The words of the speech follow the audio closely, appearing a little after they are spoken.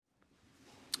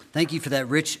Thank you for that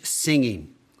rich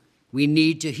singing. We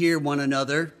need to hear one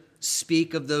another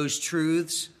speak of those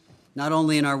truths, not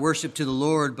only in our worship to the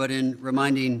Lord, but in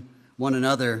reminding one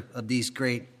another of these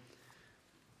great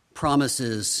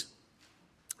promises.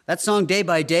 That song, Day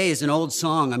by Day, is an old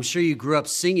song. I'm sure you grew up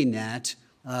singing that,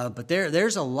 but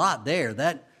there's a lot there.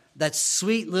 That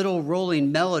sweet little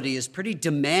rolling melody is pretty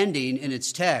demanding in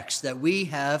its text, that we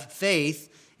have faith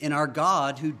in our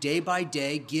God who day by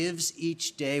day gives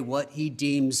each day what he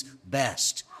deems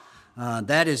best.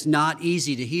 That is not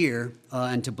easy to hear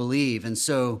and to believe. And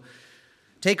so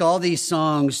take all these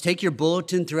songs, take your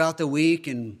bulletin throughout the week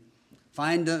and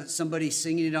find somebody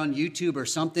singing it on YouTube or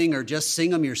something, or just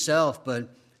sing them yourself. But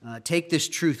take this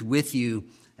truth with you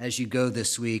as you go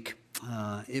this week.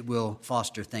 It will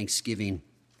foster thanksgiving.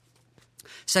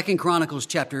 2 Chronicles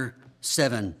chapter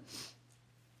 7.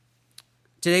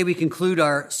 Today we conclude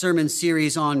our sermon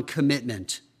series on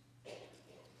commitment.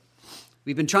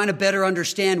 We've been trying to better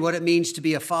understand what it means to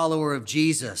be a follower of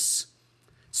Jesus.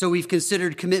 So we've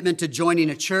considered commitment to joining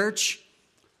a church,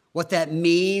 what that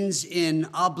means in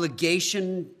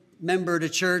obligation, member to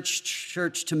church,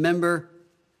 church to member.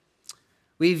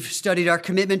 We've studied our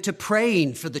commitment to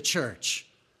praying for the church,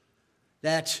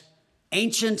 that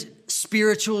ancient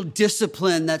spiritual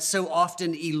discipline that so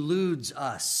often eludes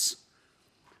us.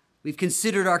 We've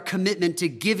considered our commitment to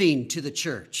giving to the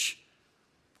church,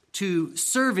 to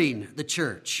serving the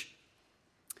church.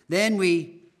 Then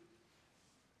we,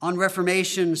 on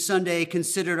Reformation Sunday,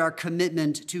 considered our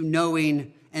commitment to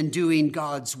knowing and doing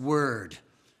God's word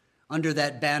under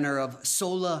that banner of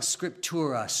sola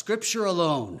scriptura, Scripture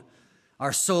alone,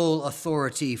 our sole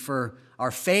authority for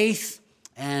our faith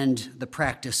and the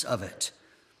practice of it.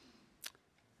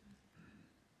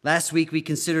 Last week, we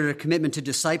considered a commitment to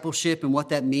discipleship and what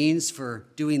that means for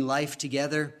doing life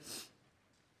together.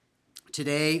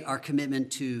 Today, our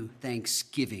commitment to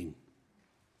thanksgiving.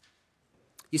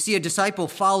 You see, a disciple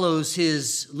follows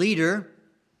his leader.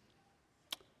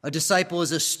 A disciple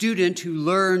is a student who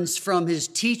learns from his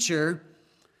teacher.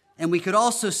 And we could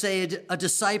also say a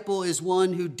disciple is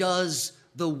one who does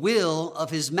the will of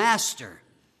his master.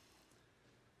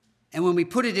 And when we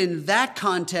put it in that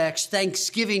context,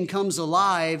 thanksgiving comes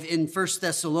alive in 1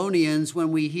 Thessalonians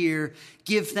when we hear,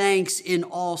 "Give thanks in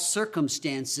all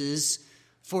circumstances,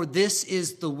 for this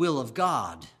is the will of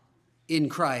God in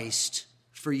Christ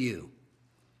for you."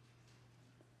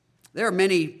 There are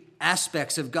many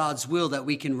aspects of God's will that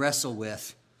we can wrestle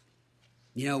with.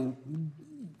 Do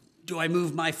I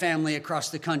move my family across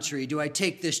the country? Do I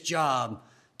take this job?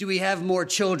 Do we have more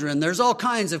children? There's all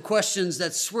kinds of questions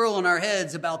that swirl in our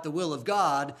heads about the will of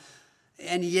God.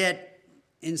 And yet,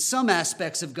 in some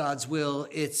aspects of God's will,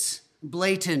 it's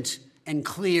blatant and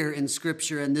clear in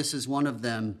Scripture, and this is one of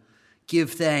them.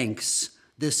 Give thanks.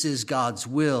 This is God's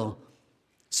will.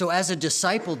 So as a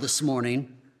disciple this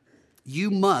morning, you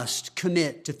must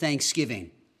commit to thanksgiving.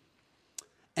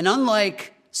 And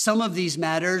unlike some of these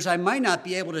matters, I might not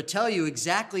be able to tell you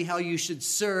exactly how you should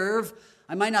serve.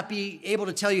 I might not be able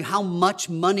to tell you how much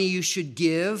money you should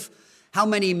give, how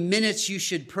many minutes you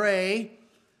should pray.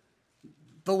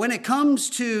 But when it comes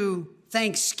to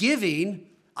thanksgiving,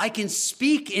 I can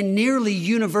speak in nearly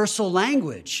universal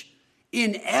language.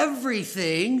 In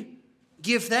everything,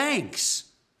 give thanks.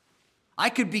 I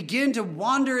could begin to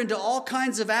wander into all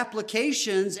kinds of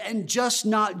applications and just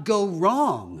not go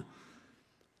wrong.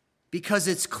 Because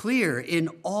it's clear in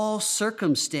all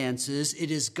circumstances, it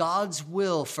is God's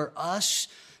will for us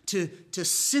to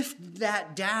sift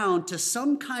that down to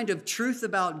some kind of truth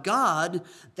about God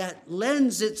that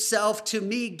lends itself to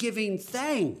me giving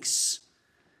thanks.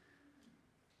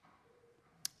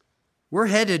 We're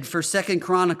headed for 2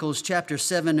 Chronicles chapter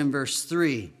 7 and verse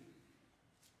 3.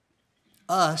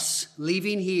 Us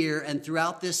leaving here and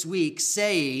throughout this week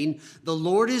saying, "The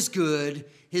Lord is good,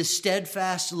 his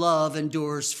steadfast love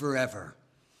endures forever."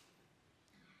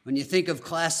 When you think of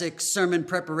classic sermon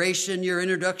preparation, your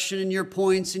introduction and your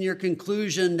points and your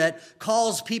conclusion that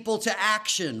calls people to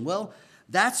action, well,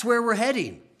 that's where we're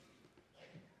heading.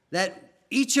 That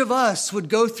each of us would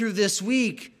go through this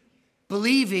week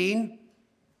believing,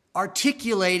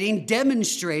 articulating,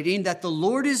 demonstrating that the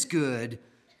Lord is good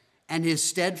and his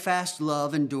steadfast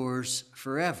love endures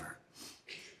forever.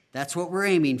 That's what we're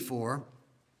aiming for.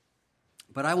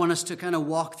 But I want us to kind of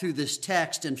walk through this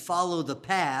text and follow the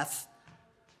path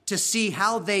to see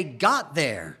how they got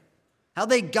there, how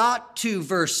they got to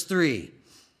verse 3,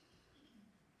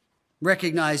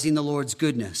 recognizing the Lord's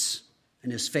goodness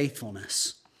and his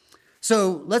faithfulness.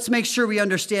 So let's make sure we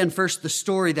understand first the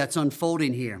story that's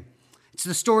unfolding here. It's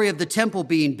the story of the temple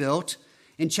being built.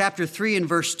 In chapter 3 and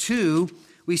verse 2,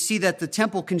 we see that the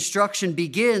temple construction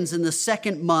begins in the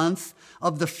second month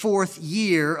of the 4th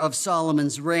year of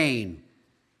Solomon's reign.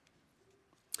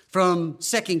 From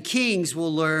 2 Kings,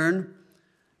 we'll learn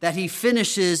that he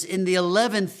finishes in the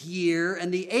 11th year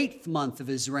and the 8th month of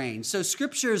his reign. So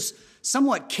Scripture's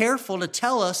somewhat careful to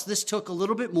tell us this took a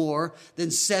little bit more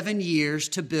than 7 years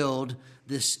to build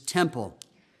this temple.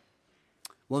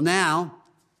 Well, now,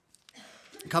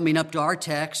 coming up to our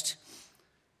text,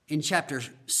 in chapter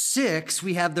 6,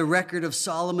 we have the record of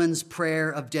Solomon's prayer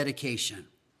of dedication.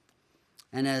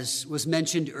 And as was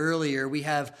mentioned earlier, we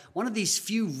have one of these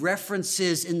few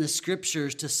references in the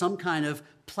Scriptures to some kind of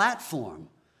platform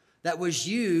that was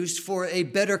used for a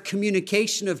better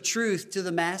communication of truth to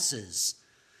the masses.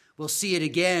 We'll see it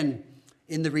again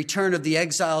in the return of the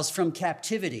exiles from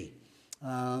captivity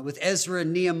with Ezra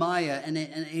and Nehemiah, and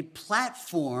a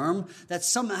platform that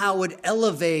somehow would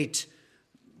elevate,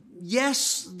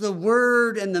 yes, the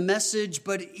word and the message,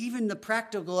 but even the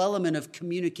practical element of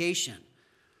communication.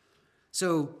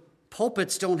 So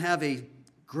pulpits don't have a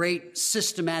great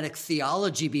systematic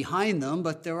theology behind them,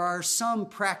 but there are some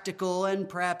practical and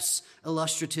perhaps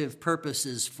illustrative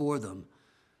purposes for them.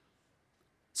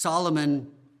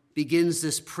 Solomon begins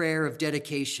this prayer of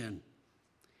dedication.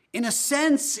 In a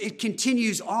sense, it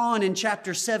continues on in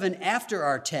chapter 7 after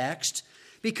our text,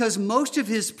 because most of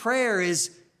his prayer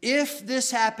is, if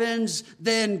this happens,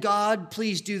 then God,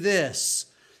 please do this.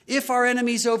 If our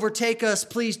enemies overtake us,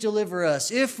 please deliver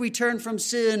us. If we turn from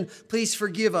sin, please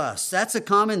forgive us. That's a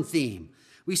common theme.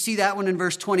 We see that one in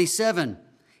verse 27.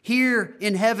 Hear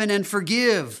in heaven and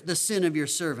forgive the sin of your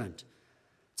servant.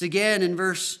 It's again in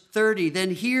verse 30.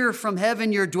 Then hear from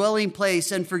heaven your dwelling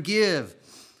place and forgive.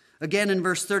 Again in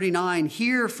verse 39.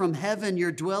 Hear from heaven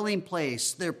your dwelling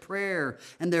place, their prayer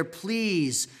and their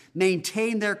pleas.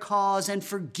 Maintain their cause and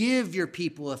forgive your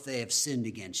people if they have sinned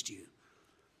against you.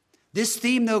 This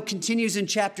theme, though, continues in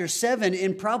chapter 7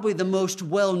 in probably the most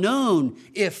well-known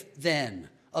if-then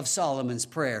of Solomon's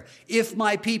prayer. If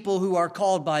my people who are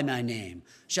called by my name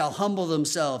shall humble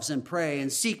themselves and pray and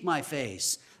seek my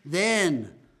face,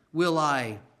 then will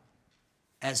I,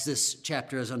 as this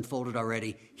chapter has unfolded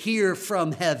already, hear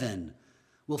from heaven,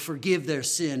 will forgive their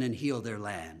sin and heal their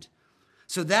land.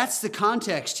 So that's the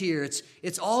context here.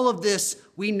 It's all of this.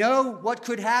 We know what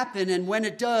could happen, and when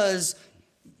it does,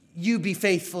 you be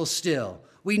faithful still.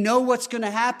 We know what's going to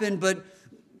happen, but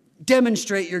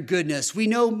demonstrate your goodness. We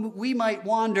know we might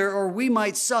wander or we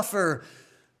might suffer.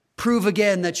 Prove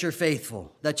again that you're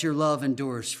faithful, that your love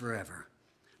endures forever.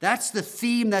 That's the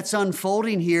theme that's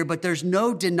unfolding here, but there's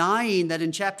no denying that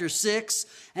in chapter 6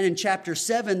 and in chapter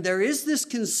 7, there is this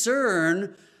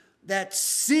concern that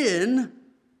sin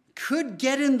could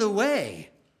get in the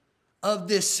way of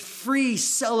this free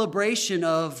celebration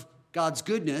of God's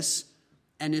goodness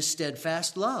and his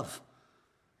steadfast love.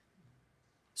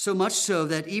 So much so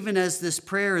that even as this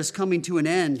prayer is coming to an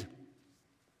end,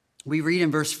 we read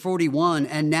in verse 41,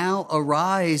 and now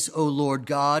arise, O Lord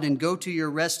God, and go to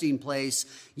your resting place,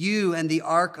 you and the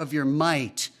ark of your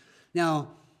might. Now,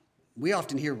 we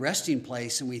often hear resting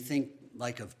place and we think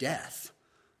like of death,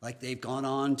 like they've gone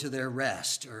on to their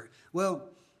rest. Well,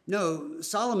 no,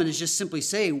 Solomon is just simply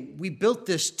saying, we built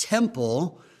this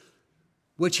temple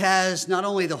which has not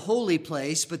only the holy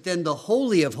place, but then the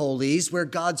holy of holies where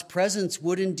God's presence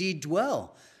would indeed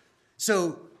dwell.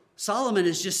 So Solomon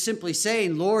is just simply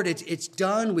saying, Lord, it's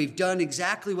done. We've done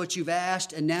exactly what you've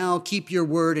asked, and now keep your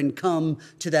word and come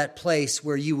to that place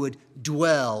where you would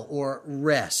dwell or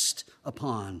rest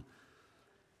upon.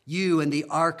 You and the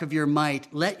ark of your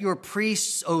might, let your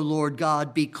priests, O Lord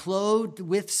God, be clothed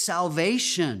with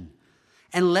salvation,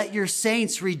 and let your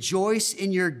saints rejoice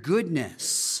in your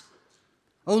goodness.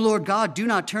 O Lord God, do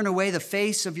not turn away the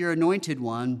face of your anointed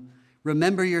one.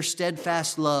 Remember your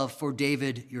steadfast love for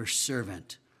David, your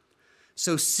servant.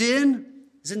 So sin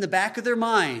is in the back of their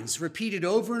minds, repeated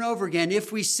over and over again.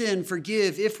 If we sin,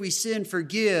 forgive. If we sin,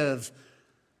 forgive.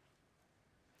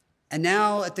 And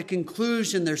now at the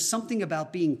conclusion, there's something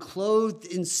about being clothed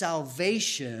in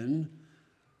salvation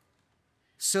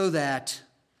so that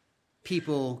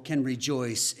people can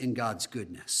rejoice in God's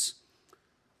goodness.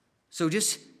 So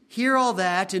just hear all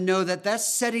that and know that that's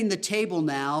setting the table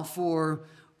now for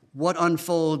what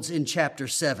unfolds in chapter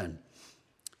 7.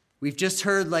 We've just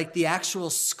heard like the actual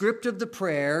script of the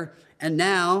prayer, and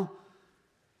now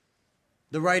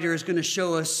the writer is going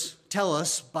to tell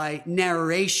us by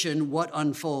narration what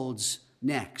unfolds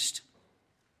next.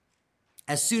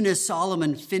 As soon as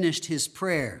Solomon finished his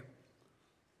prayer,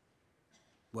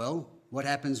 well, what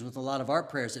happens with a lot of our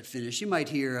prayers that finish? You might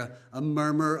hear a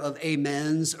murmur of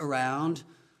amens around.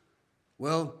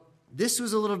 Well, this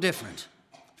was a little different.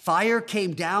 Fire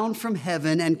came down from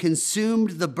heaven and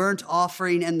consumed the burnt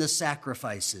offering and the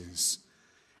sacrifices.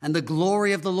 And the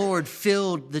glory of the Lord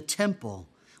filled the temple.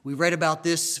 We read about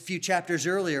this a few chapters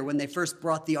earlier when they first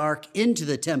brought the ark into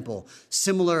the temple.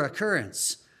 Similar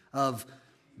occurrence of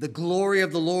the glory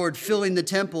of the Lord filling the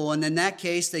temple. And in that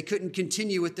case, they couldn't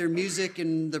continue with their music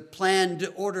and their planned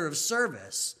order of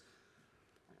service.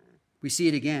 We see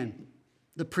it again.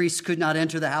 The priests could not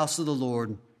enter the house of the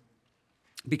Lord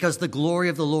because the glory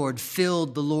of the Lord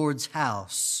filled the Lord's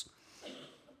house.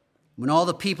 When all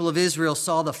the people of Israel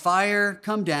saw the fire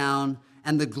come down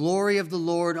and the glory of the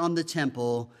Lord on the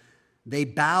temple, they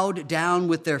bowed down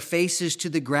with their faces to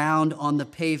the ground on the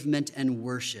pavement and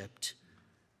worshiped.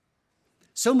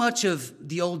 So much of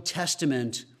the Old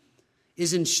Testament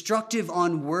is instructive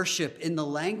on worship in the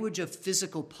language of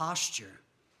physical posture.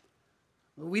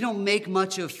 We don't make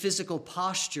much of physical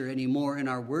posture anymore in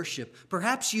our worship.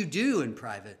 Perhaps you do in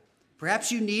private.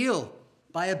 Perhaps you kneel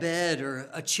by a bed or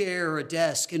a chair or a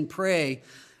desk and pray,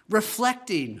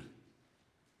 reflecting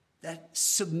that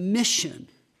submission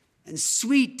and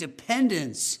sweet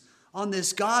dependence on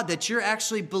this God that you're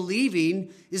actually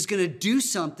believing is going to do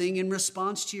something in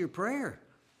response to your prayer.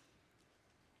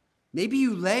 Maybe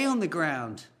you lay on the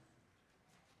ground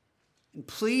and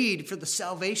plead for the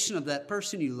salvation of that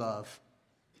person you love.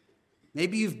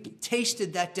 Maybe you've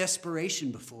tasted that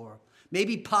desperation before.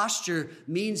 Maybe posture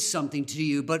means something to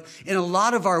you, but in a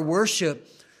lot of our worship,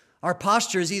 our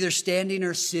posture is either standing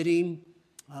or sitting.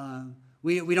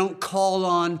 We don't call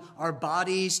on our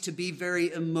bodies to be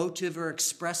very emotive or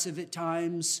expressive at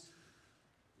times.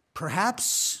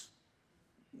 Perhaps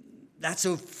that's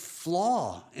a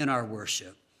flaw in our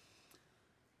worship.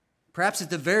 Perhaps at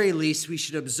the very least, we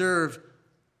should observe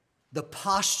the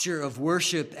posture of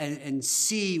worship and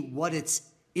see what it's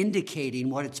indicating,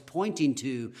 what it's pointing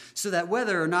to, so that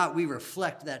whether or not we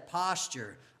reflect that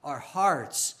posture, our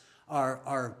hearts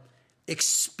are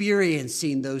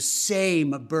experiencing those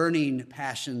same burning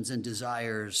passions and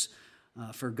desires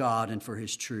for God and for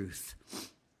his truth.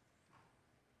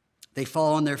 They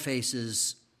fall on their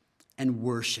faces and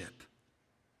worship.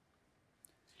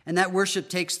 And that worship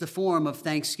takes the form of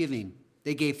thanksgiving.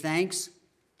 They gave thanks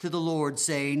to the Lord,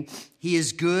 saying, "He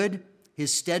is good,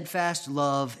 his steadfast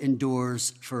love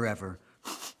endures forever."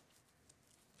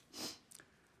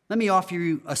 Let me offer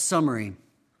you a summary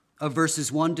of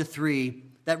verses 1 to 3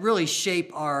 that really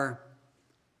shape our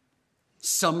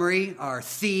summary, our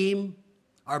theme,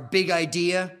 our big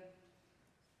idea.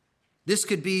 This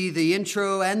could be the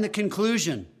intro and the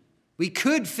conclusion. We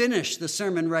could finish the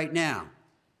sermon right now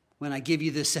when I give you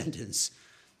this sentence,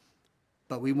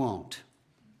 but we won't.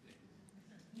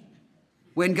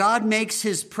 When God makes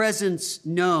his presence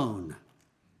known,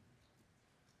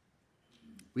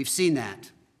 we've seen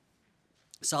that.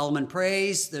 Solomon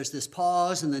prays, there's this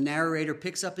pause, and the narrator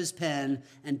picks up his pen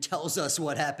and tells us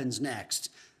what happens next.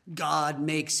 God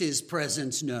makes his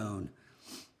presence known.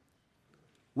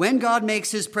 When God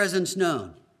makes his presence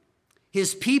known,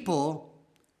 his people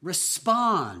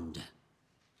respond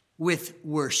with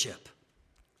worship.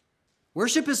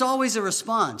 Worship is always a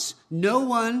response. No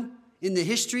one in the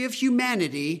history of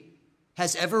humanity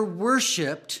has ever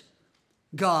worshiped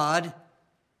God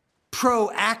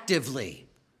proactively.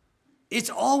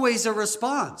 It's always a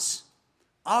response.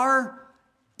 Our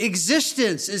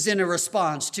existence is in a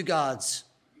response to God's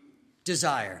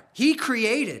desire. He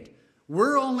created.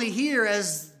 We're only here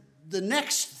as the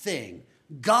next thing.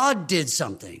 God did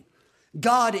something.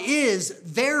 God is,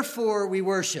 therefore we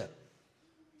worship.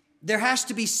 There has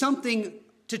to be something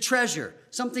to treasure,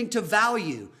 something to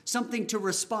value, something to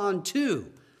respond to.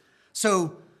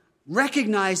 So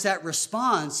recognize that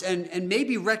response and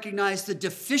maybe recognize the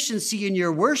deficiency in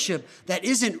your worship that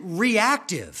isn't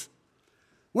reactive.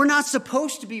 We're not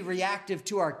supposed to be reactive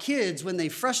to our kids when they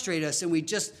frustrate us and we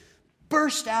just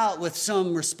burst out with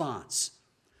some response.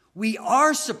 We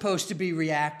are supposed to be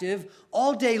reactive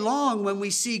all day long. When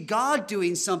we see God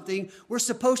doing something, we're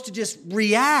supposed to just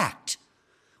react.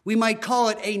 We might call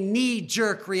it a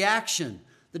knee-jerk reaction.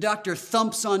 The doctor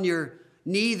thumps on your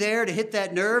knee there to hit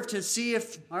that nerve to see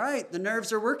if, all right, the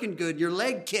nerves are working good. Your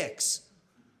leg kicks.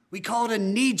 We call it a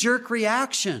knee-jerk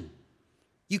reaction.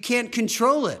 You can't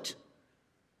control it.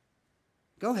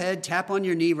 Go ahead, tap on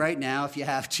your knee right now if you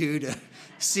have to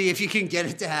see if you can get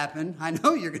it to happen. I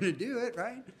know you're going to do it,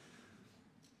 right?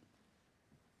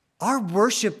 Our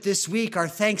worship this week, our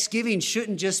thanksgiving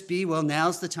shouldn't just be, well,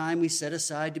 now's the time we set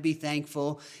aside to be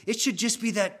thankful. It should just be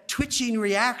that twitching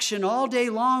reaction all day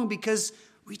long because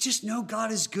we just know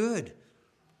God is good.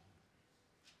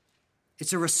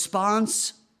 It's a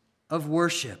response of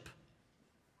worship.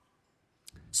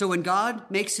 So when God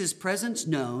makes his presence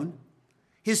known,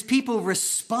 His people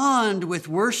respond with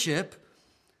worship,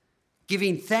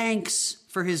 giving thanks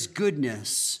for his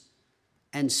goodness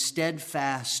and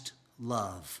steadfast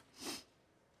love.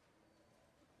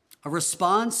 A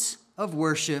response of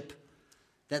worship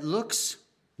that looks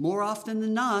more often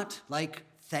than not like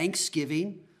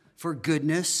thanksgiving for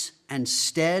goodness and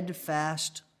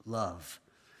steadfast love.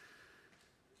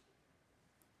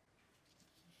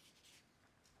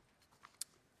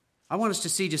 I want us to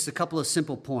see just a couple of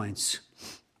simple points.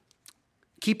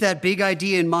 Keep that big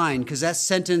idea in mind, because that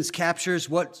sentence captures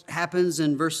what happens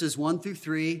in verses 1 through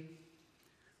 3.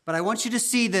 But I want you to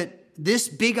see that this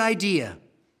big idea,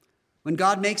 when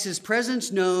God makes his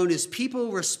presence known, his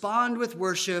people respond with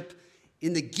worship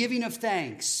in the giving of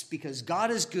thanks, because God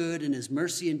is good and his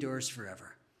mercy endures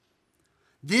forever.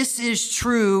 This is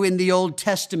true in the Old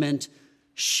Testament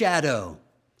shadow.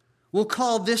 We'll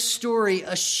call this story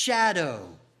a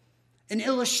shadow, an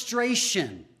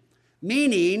illustration,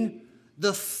 meaning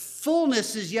the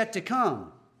fullness is yet to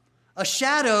come. A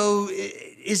shadow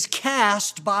is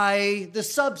cast by the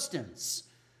substance.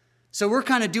 So we're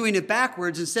kind of doing it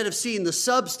backwards. Instead of seeing the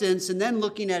substance and then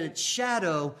looking at its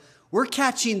shadow, we're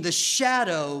catching the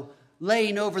shadow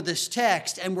laying over this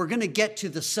text, and we're going to get to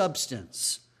the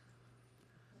substance.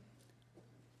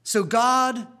 So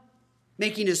God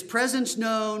making his presence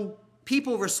known,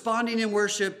 people responding in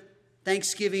worship,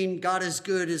 thanksgiving, God is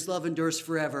good, his love endures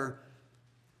forever.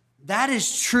 That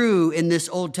is true in this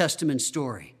Old Testament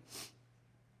story.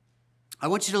 I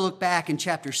want you to look back in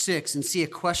chapter 6 and see a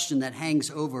question that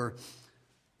hangs over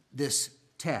this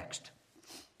text.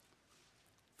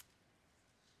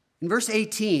 In verse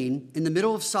 18, in the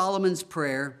middle of Solomon's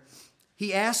prayer,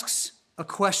 he asks a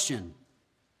question.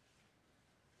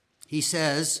 He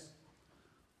says,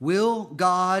 "Will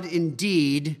God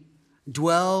indeed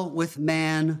dwell with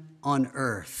man on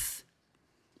earth?"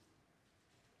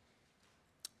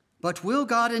 But will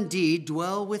God indeed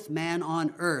dwell with man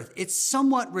on earth? It's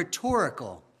somewhat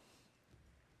rhetorical.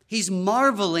 He's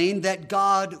marveling that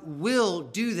God will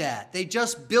do that. They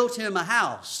just built him a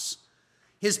house.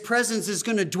 His presence is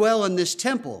going to dwell in this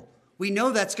temple. We know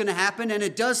that's going to happen, and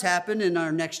it does happen in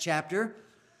our next chapter.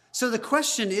 So the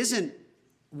question isn't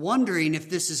wondering if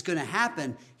this is going to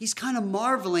happen. He's kind of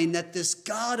marveling that this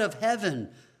God of heaven,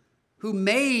 who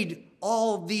made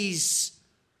all these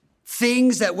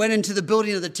things that went into the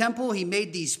building of the temple, he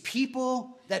made these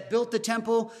people that built the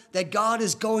temple, that God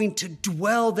is going to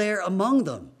dwell there among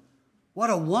them. What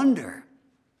a wonder.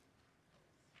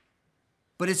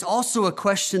 But it's also a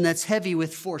question that's heavy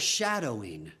with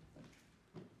foreshadowing.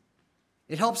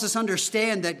 It helps us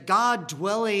understand that God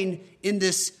dwelling in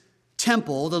this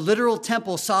temple, the literal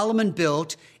temple Solomon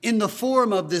built, in the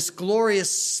form of this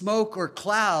glorious smoke or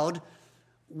cloud,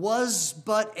 was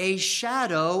but a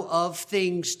shadow of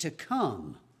things to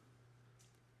come.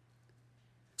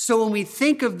 So when we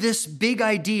think of this big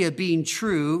idea being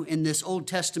true in this Old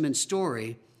Testament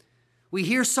story, we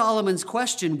hear Solomon's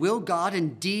question, will God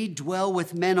indeed dwell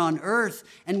with men on earth?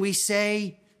 And we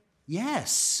say,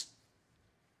 yes,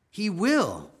 he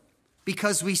will,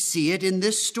 because we see it in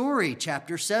this story,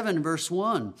 chapter 7, verse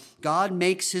 1. God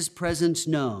makes his presence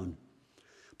known.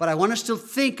 But I want us to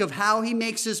think of how he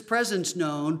makes his presence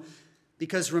known,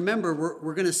 because remember,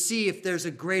 we're going to see if there's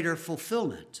a greater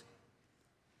fulfillment.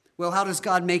 Well, how does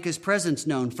God make his presence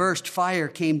known? First, fire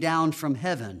came down from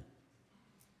heaven.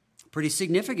 Pretty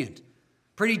significant,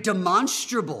 pretty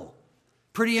demonstrable,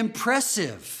 pretty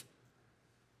impressive.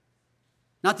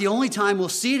 Not the only time we'll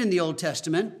see it in the Old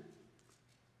Testament.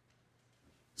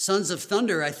 Sons of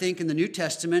thunder, I think, in the New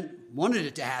Testament wanted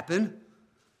it to happen.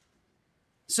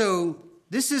 So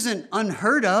this isn't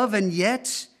unheard of, and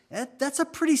yet that's a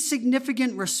pretty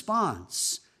significant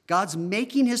response. God's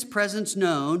making his presence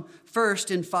known,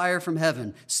 first in fire from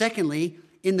heaven. Secondly,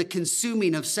 in the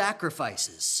consuming of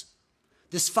sacrifices.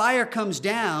 This fire comes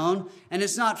down, and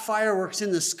it's not fireworks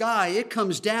in the sky. It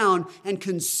comes down and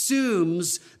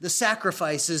consumes the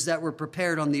sacrifices that were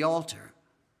prepared on the altar.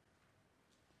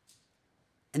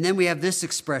 And then we have this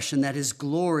expression that his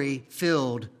glory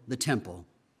filled the temple.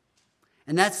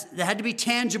 And that had to be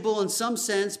tangible in some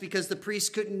sense, because the priests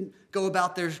couldn't go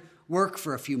about their work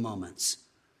for a few moments.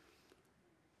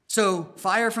 So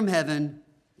fire from heaven,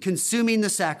 consuming the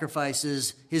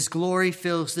sacrifices, his glory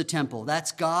fills the temple.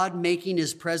 That's God making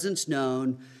his presence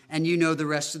known. And you know the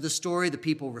rest of the story. The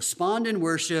people respond in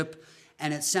worship,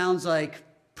 and it sounds like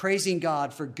praising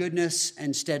God for goodness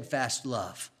and steadfast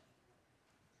love.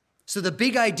 So the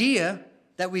big idea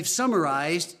that we've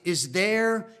summarized is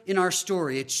there in our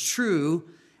story. It's true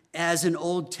as an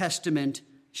Old Testament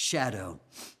shadow.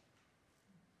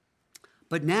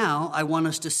 But now I want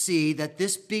us to see that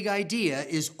this big idea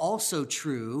is also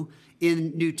true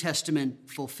in New Testament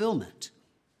fulfillment.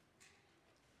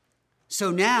 So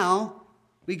now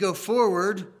we go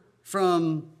forward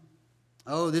from,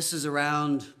 this is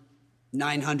around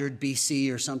 900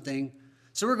 BC or something.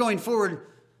 So we're going forward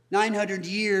 900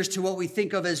 years to what we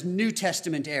think of as New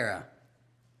Testament era.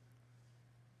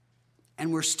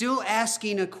 And we're still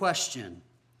asking a question,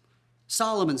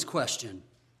 Solomon's question.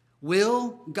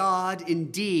 Will God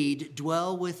indeed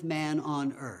dwell with man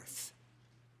on earth?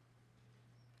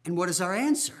 And what is our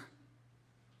answer?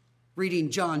 Reading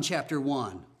John chapter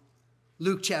 1,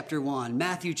 Luke chapter 1,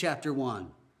 Matthew chapter 1.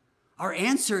 Our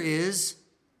answer is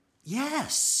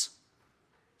yes.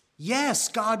 Yes,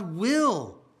 God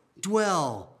will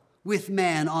dwell with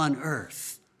man on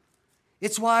earth.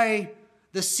 It's why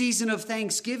the season of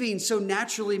Thanksgiving so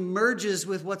naturally merges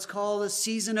with what's called a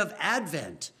season of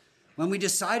Advent, when we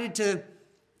decided to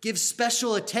give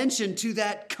special attention to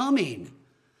that coming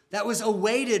that was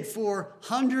awaited for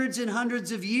hundreds and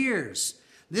hundreds of years.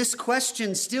 This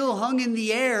question still hung in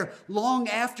the air long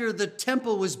after the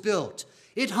temple was built.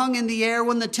 It hung in the air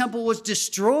when the temple was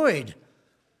destroyed.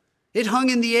 It hung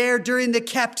in the air during the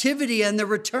captivity and the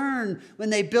return when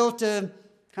they built a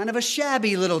kind of a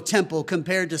shabby little temple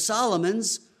compared to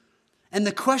Solomon's. And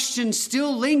the question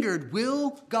still lingered,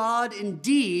 will God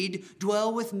indeed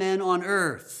dwell with men on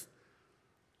earth?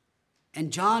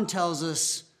 And John tells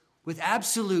us with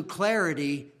absolute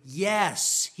clarity,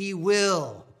 yes, he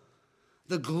will.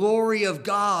 The glory of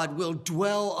God will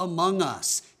dwell among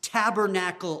us,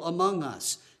 tabernacle among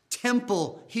us,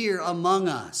 temple here among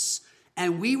us,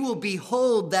 and we will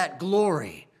behold that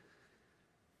glory.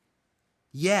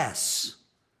 Yes.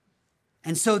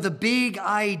 And so the big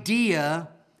idea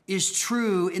is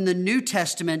true in the New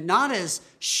Testament, not as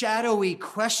shadowy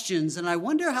questions, and I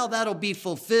wonder how that'll be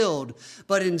fulfilled,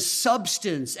 but in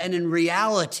substance and in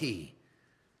reality.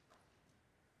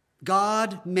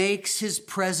 God makes his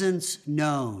presence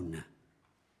known.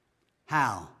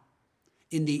 How?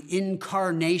 In the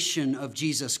incarnation of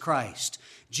Jesus Christ.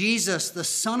 Jesus, the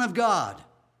Son of God,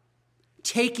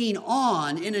 taking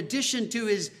on, in addition to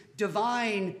his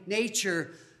divine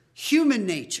nature, human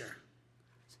nature.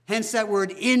 Hence that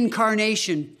word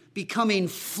incarnation, becoming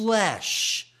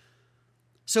flesh.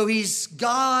 So he's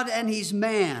God and he's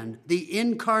man, the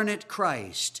incarnate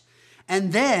Christ.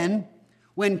 And then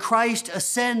when Christ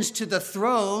ascends to the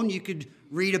throne, you could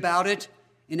read about it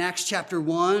in Acts chapter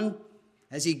 1.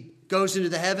 As he goes into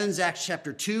the heavens, Acts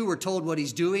chapter 2, we're told what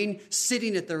he's doing,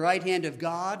 sitting at the right hand of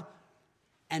God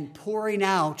and pouring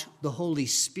out the Holy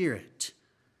Spirit.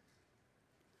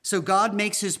 So God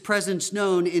makes his presence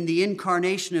known in the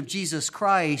incarnation of Jesus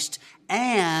Christ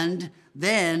and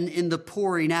then in the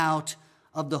pouring out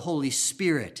of the Holy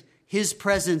Spirit. His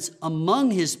presence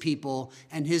among his people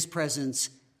and his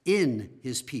presence in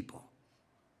his people.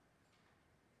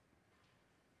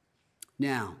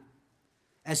 Now,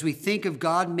 as we think of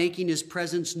God making his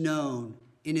presence known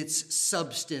in its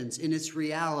substance, in its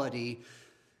reality,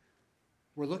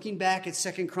 we're looking back at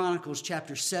 2 Chronicles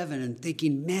chapter 7 and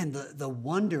thinking, man, the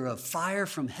wonder of fire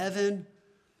from heaven,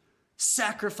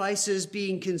 sacrifices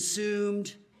being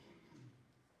consumed,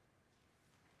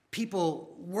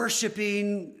 people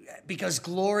worshiping because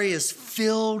glory has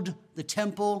filled the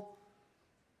temple.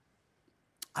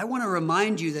 I want to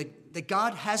remind you that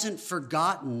God hasn't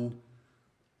forgotten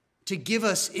to give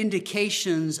us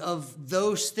indications of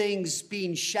those things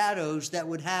being shadows that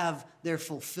would have their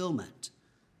fulfillment.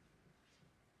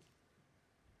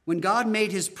 When God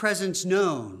made his presence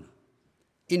known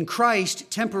in Christ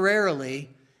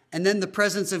temporarily, and then the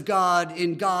presence of God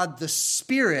in God the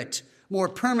Spirit more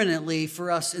permanently for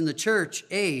us in the church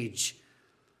age,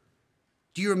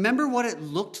 do you remember what it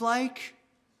looked like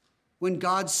when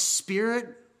God's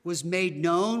Spirit was made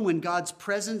known, when God's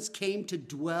presence came to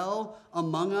dwell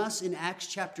among us in Acts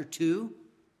chapter 2?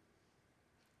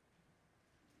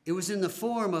 It was in the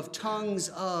form of tongues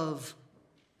of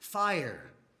fire.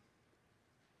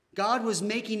 God was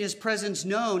making his presence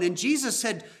known, and Jesus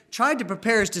had tried to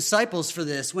prepare his disciples for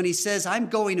this when he says, I'm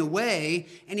going away,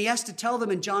 and he has to tell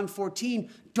them in John 14,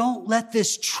 don't let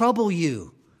this trouble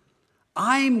you.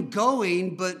 I'm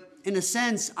going, but in a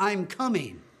sense, I'm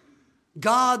coming.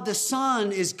 God the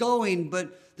Son is going,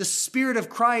 but the Spirit of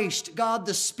Christ, God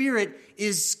the Spirit,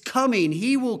 is coming.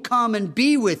 He will come and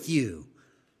be with you.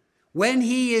 When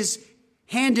he is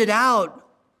handed out,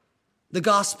 the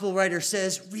gospel writer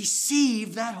says,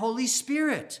 receive that Holy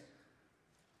Spirit.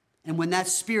 And when that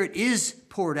Spirit is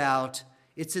poured out,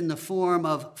 it's in the form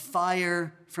of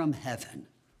fire from heaven.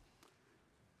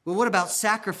 Well, what about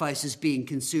sacrifices being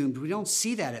consumed? We don't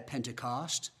see that at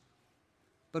Pentecost.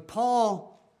 But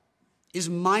Paul is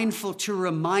mindful to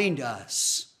remind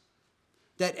us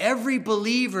that every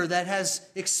believer that has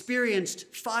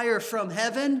experienced fire from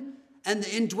heaven and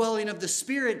the indwelling of the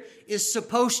Spirit is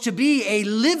supposed to be a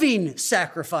living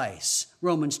sacrifice,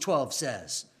 Romans 12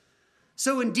 says.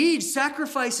 So indeed,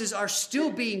 sacrifices are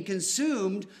still being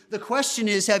consumed. The question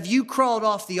is, have you crawled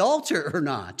off the altar or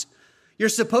not? You're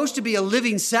supposed to be a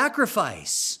living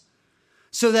sacrifice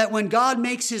so that when God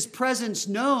makes his presence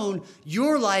known,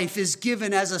 your life is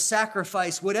given as a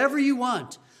sacrifice, whatever you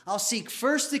want. I'll seek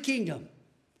first the kingdom,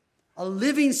 a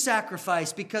living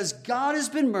sacrifice. Because God has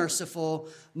been merciful,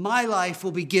 my life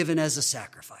will be given as a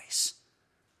sacrifice.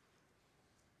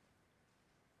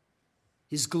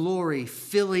 His glory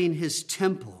filling his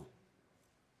temple.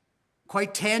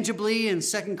 Quite tangibly in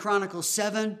 2 Chronicles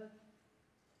 7,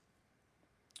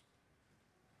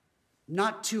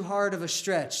 not too hard of a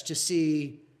stretch to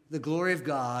see the glory of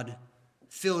God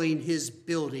filling his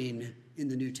building in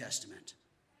the New Testament.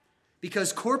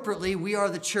 Because corporately, we are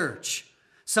the church.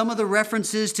 Some of the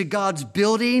references to God's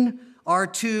building are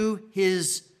to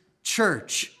his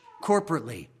church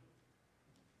corporately.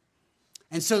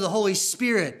 And so the Holy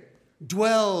Spirit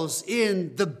dwells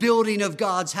in the building of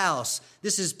God's house.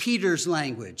 This is Peter's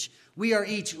language. We are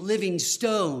each living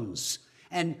stones,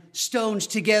 and stones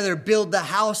together build the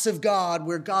house of God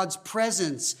where God's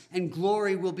presence and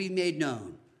glory will be made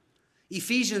known.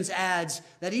 Ephesians adds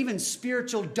that even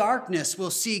spiritual darkness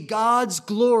will see God's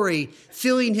glory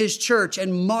filling his church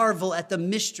and marvel at the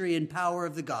mystery and power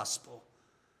of the gospel.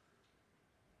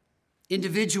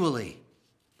 Individually,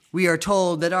 we are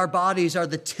told that our bodies are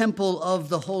the temple of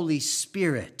the Holy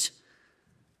Spirit.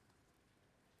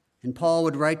 And Paul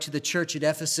would write to the church at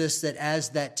Ephesus that as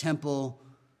that temple,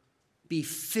 be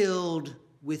filled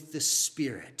with the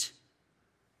Spirit.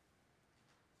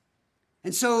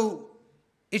 And so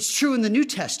it's true in the New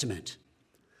Testament,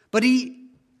 but in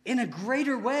a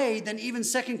greater way than even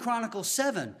 2 Chronicles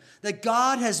 7, that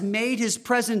God has made his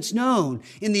presence known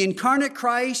in the incarnate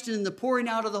Christ and in the pouring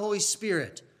out of the Holy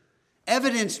Spirit,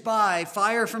 evidenced by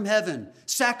fire from heaven,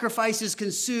 sacrifices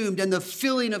consumed, and the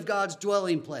filling of God's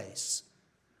dwelling place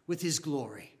with his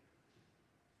glory.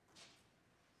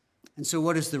 And so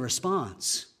what is the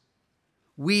response?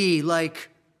 We, like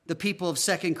the people of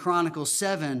 2 Chronicles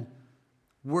 7,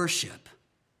 worship.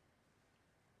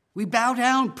 We bow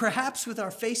down, perhaps with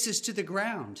our faces to the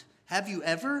ground. Have you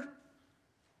ever?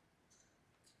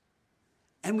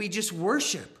 And we just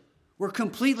worship. We're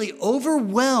completely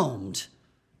overwhelmed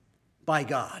by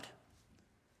God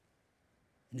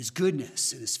and his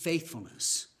goodness and his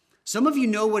faithfulness. Some of you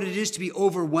know what it is to be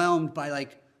overwhelmed by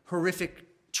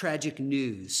horrific, tragic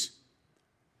news.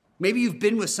 Maybe you've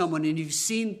been with someone and you've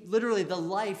seen literally the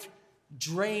life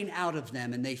drain out of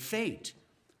them and they faint.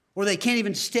 Or they can't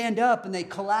even stand up and they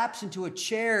collapse into a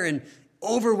chair in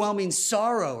overwhelming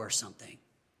sorrow or something.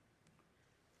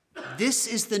 This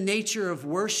is the nature of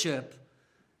worship,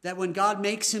 that when God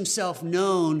makes himself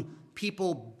known,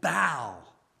 people bow.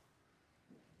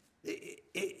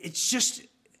 It's just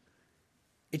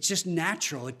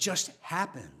natural. It just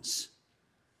happens.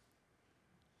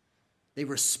 They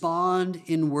respond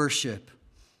in worship.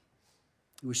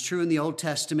 It was true in the Old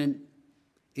Testament.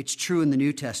 It's true in the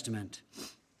New Testament.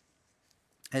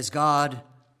 As God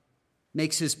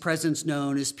makes his presence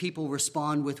known, his people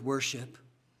respond with worship.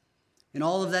 And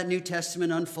all of that New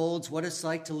Testament unfolds what it's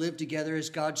like to live together as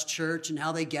God's church and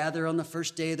how they gather on the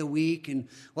first day of the week and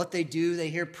what they do. They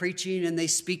hear preaching and they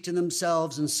speak to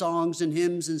themselves in songs and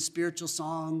hymns and spiritual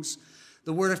songs.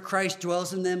 The word of Christ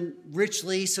dwells in them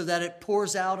richly so that it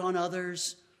pours out on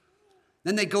others.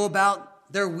 Then they go about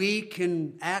their week,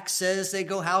 and Acts says they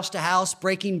go house to house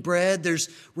breaking bread. There's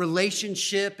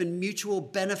relationship and mutual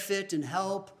benefit and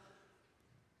help.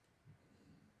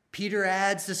 Peter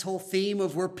adds this whole theme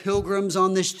of we're pilgrims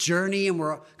on this journey and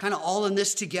we're kind of all in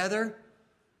this together,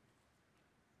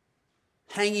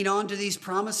 hanging on to these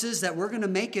promises that we're going to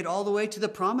make it all the way to the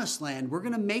promised land. We're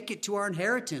going to make it to our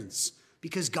inheritance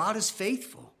because God is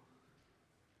faithful.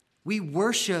 We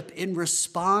worship in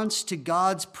response to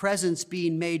God's presence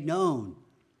being made known.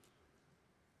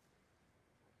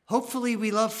 Hopefully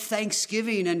we love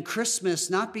Thanksgiving and Christmas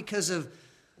not because of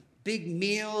big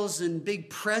meals and big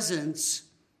presents,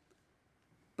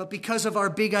 but because of our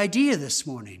big idea this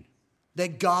morning,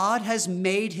 that God has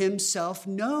made himself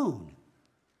known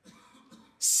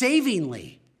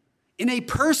savingly in a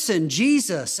person,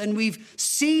 Jesus, and we've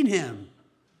seen him.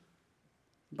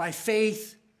 By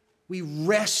faith, we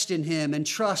rest in him and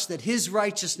trust that his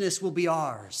righteousness will be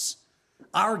ours.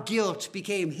 Our guilt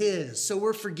became his, so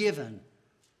we're forgiven.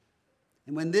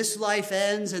 And when this life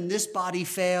ends and this body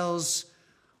fails,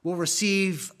 will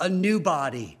receive a new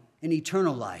body in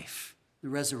eternal life, the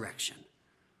resurrection.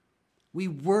 We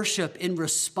worship in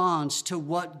response to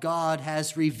what God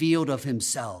has revealed of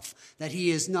himself, that he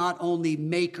is not only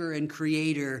maker and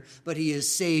creator, but he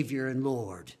is Savior and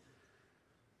Lord.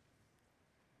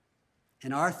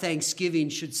 And our thanksgiving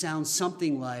should sound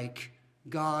something like,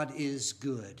 God is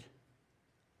good.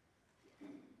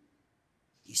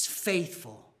 He's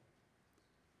faithful.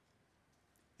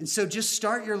 And so just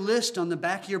start your list on the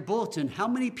back of your bulletin. How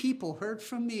many people heard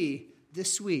from me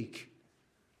this week?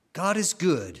 God is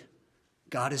good.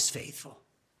 God is faithful.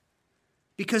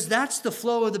 Because that's the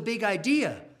flow of the big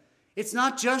idea. It's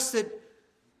not just that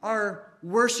our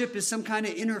worship is some kind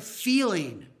of inner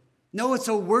feeling. No, it's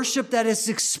a worship that is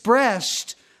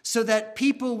expressed so that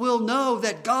people will know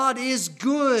that God is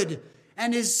good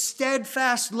and his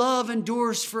steadfast love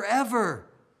endures forever.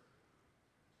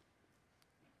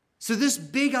 So this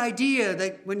big idea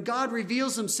that when God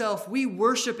reveals himself, we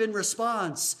worship in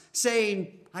response,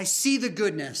 saying, I see the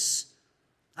goodness.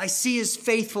 I see his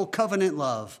faithful covenant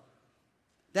love.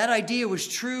 That idea was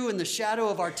true in the shadow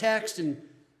of our text in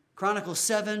Chronicles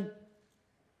 7.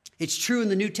 It's true in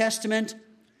the New Testament,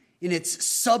 in its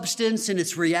substance, in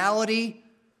its reality.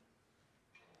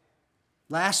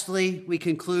 Lastly, we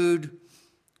conclude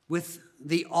with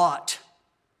the ought.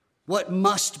 What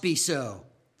must be so?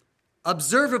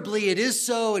 Observably, it is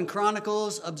so in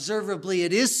Chronicles. Observably,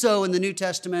 it is so in the New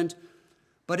Testament.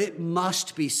 But it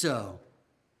must be so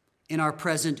in our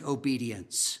present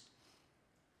obedience.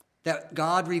 That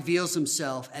God reveals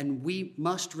himself and we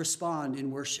must respond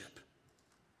in worship.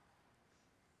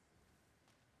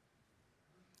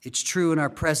 It's true in our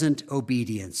present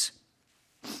obedience.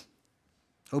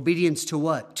 Obedience to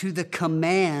what? To the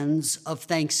commands of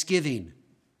thanksgiving.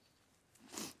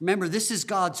 Remember, this is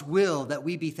God's will that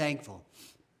we be thankful.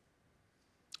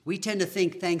 We tend to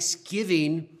think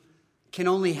thanksgiving can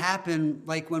only happen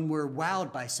like when we're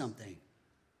wowed by something.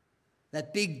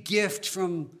 That big gift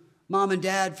from mom and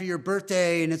dad for your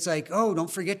birthday, and it's like, oh,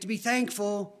 don't forget to be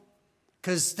thankful,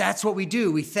 because that's what we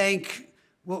do. We thank,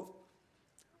 well,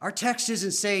 our text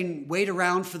isn't saying wait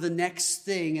around for the next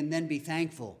thing and then be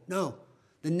thankful. No,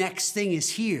 the next thing is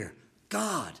here.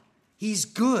 God, he's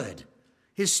good.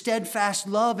 His steadfast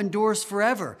love endures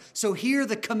forever. So hear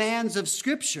the commands of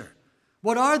Scripture.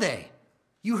 What are they?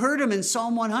 You heard them in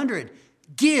Psalm 100.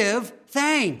 Give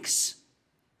thanks.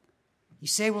 You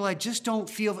say, well, I just don't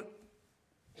feel it.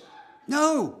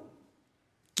 No,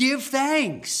 give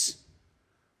thanks.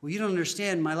 Well, you don't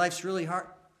understand. My life's really hard.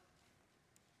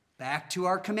 Back to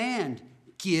our command.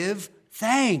 Give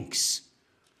thanks.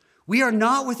 We are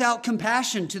not without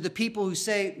compassion to the people who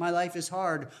say, my life is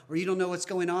hard, or you don't know what's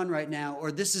going on right now,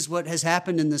 or this is what has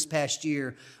happened in this past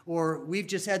year, or we've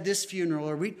just had this funeral,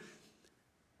 or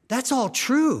that's all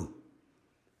true.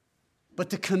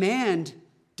 But the command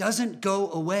doesn't go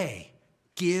away.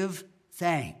 Give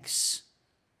thanks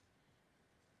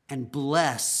and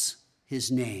bless his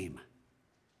name.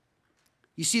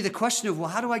 You see, the question of, well,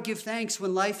 how do I give thanks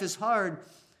when life is hard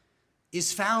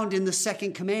is found in the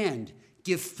second command.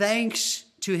 Give thanks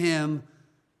to him,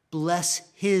 bless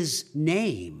his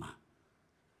name.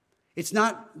 It's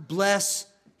not bless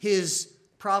his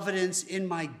providence in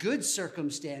my good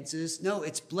circumstances. No,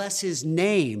 it's bless his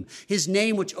name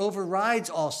which overrides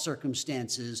all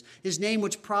circumstances, his name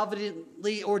which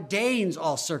providently ordains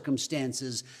all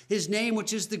circumstances, his name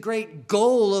which is the great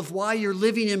goal of why you're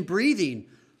living and breathing,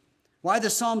 why the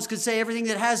Psalms could say everything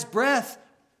that has breath,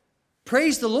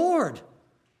 praise the Lord.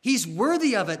 He's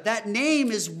worthy of it. That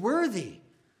name is worthy.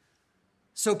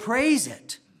 So praise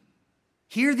it.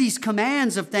 Hear these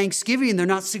commands of thanksgiving. They're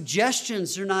not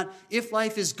suggestions. They're not if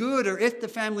life is good or if the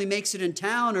family makes it in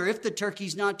town or if the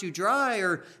turkey's not too dry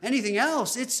or anything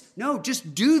else. It's no,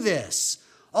 just do this.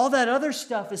 All that other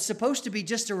stuff is supposed to be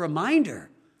just a reminder.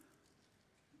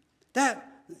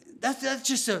 That's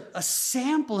just a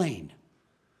sampling.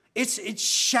 It's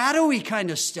shadowy kind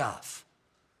of stuff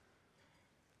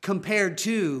compared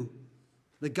to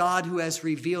the God who has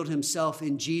revealed himself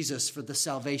in Jesus for the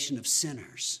salvation of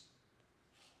sinners.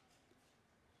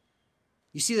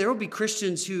 You see, there will be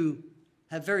Christians who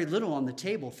have very little on the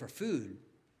table for food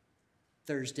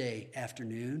Thursday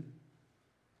afternoon.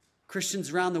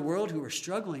 Christians around the world who are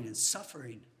struggling and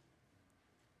suffering.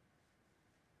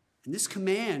 And this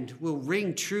command will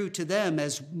ring true to them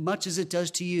as much as it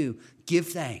does to you. Give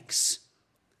thanks.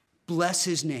 Bless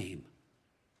his name.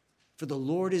 For the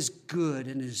Lord is good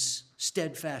and his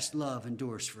steadfast love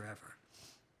endures forever.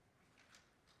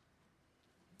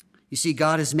 You see,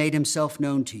 God has made himself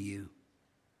known to you.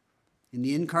 In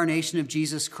the incarnation of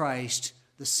Jesus Christ,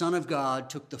 the Son of God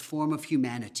took the form of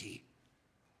humanity.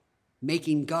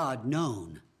 making God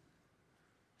known.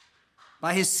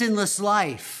 By his sinless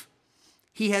life,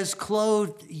 he has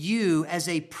clothed you as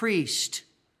a priest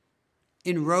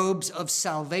in robes of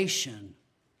salvation.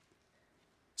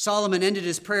 Solomon ended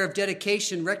his prayer of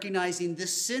dedication recognizing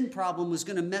this sin problem was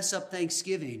going to mess up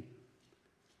Thanksgiving.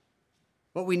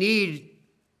 What we need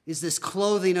is this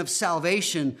clothing of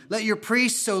salvation. Let your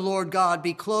priests, O Lord God,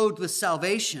 be clothed with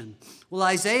salvation. Well,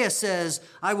 Isaiah says,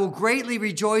 I will greatly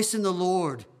rejoice in the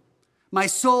Lord. My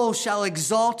soul shall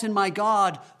exalt in my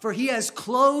God, for he has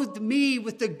clothed me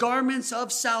with the garments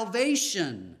of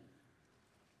salvation.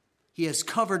 He has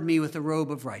covered me with a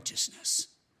robe of righteousness.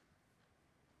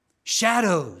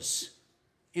 Shadows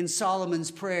in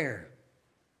Solomon's prayer.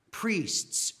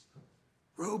 Priests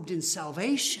robed in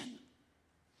salvation.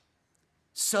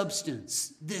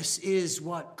 Substance. This is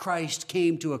what Christ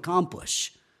came to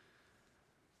accomplish.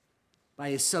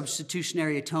 By his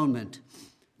substitutionary atonement,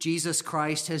 Jesus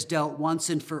Christ has dealt once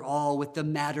and for all with the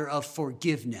matter of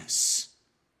forgiveness.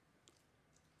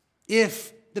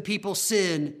 If the people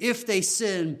sin, if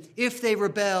they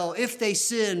rebel, if they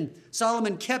sin,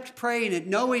 Solomon kept praying it,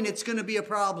 knowing it's going to be a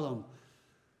problem.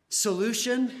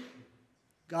 Solution,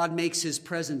 God makes his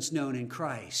presence known in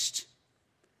Christ.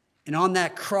 And on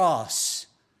that cross,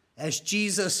 as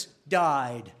Jesus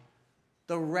died,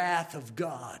 the wrath of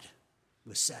God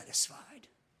was satisfied.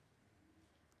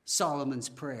 Solomon's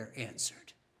prayer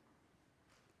answered.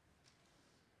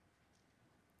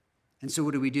 And so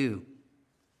what do?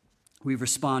 We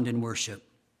respond in worship.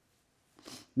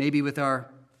 Maybe with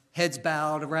our heads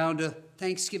bowed around a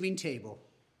Thanksgiving table.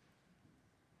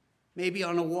 Maybe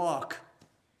on a walk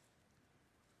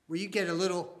where you get a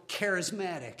little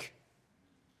charismatic.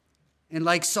 And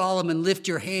like Solomon, lift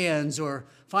your hands or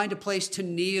find a place to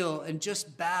kneel and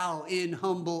just bow in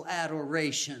humble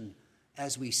adoration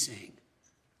as we sing.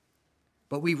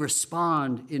 But we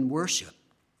respond in worship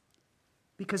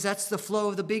because that's the flow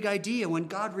of the big idea. When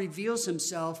God reveals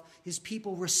himself, his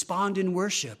people respond in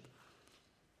worship.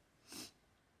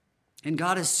 And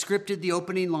God has scripted the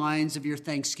opening lines of your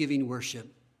Thanksgiving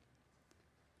worship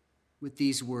with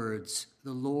these words,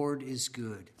 the Lord is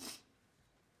good,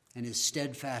 and his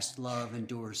steadfast love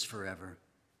endures forever.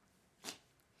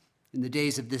 In the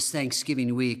days of this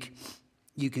Thanksgiving week,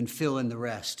 you can fill in the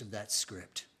rest of that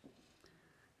script.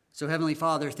 So, Heavenly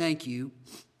Father, thank you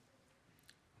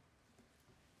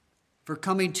for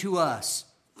coming to us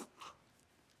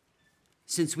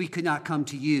since we could not come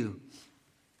to you.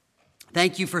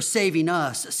 Thank you for saving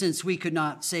us since we could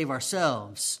not save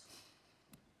ourselves.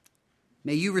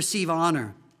 May you receive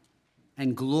honor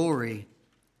and glory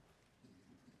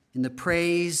in the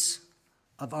praise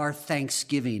of our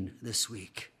thanksgiving this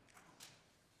week.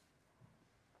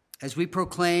 As we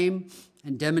proclaim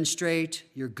and demonstrate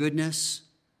your goodness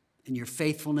and your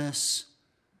faithfulness,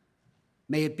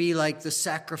 may it be like the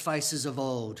sacrifices of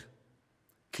old,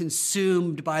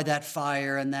 consumed by that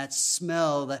fire and that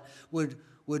smell that would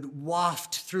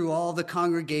waft through all the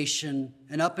congregation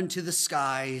and up into the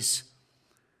skies.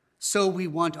 So we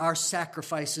want our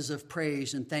sacrifices of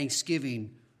praise and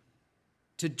thanksgiving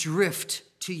to drift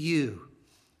to you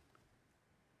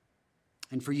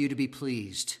and for you to be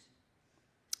pleased,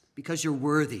 because you're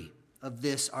worthy of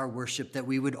this, our worship that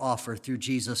we would offer through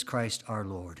Jesus Christ our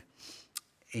Lord.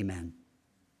 Amen.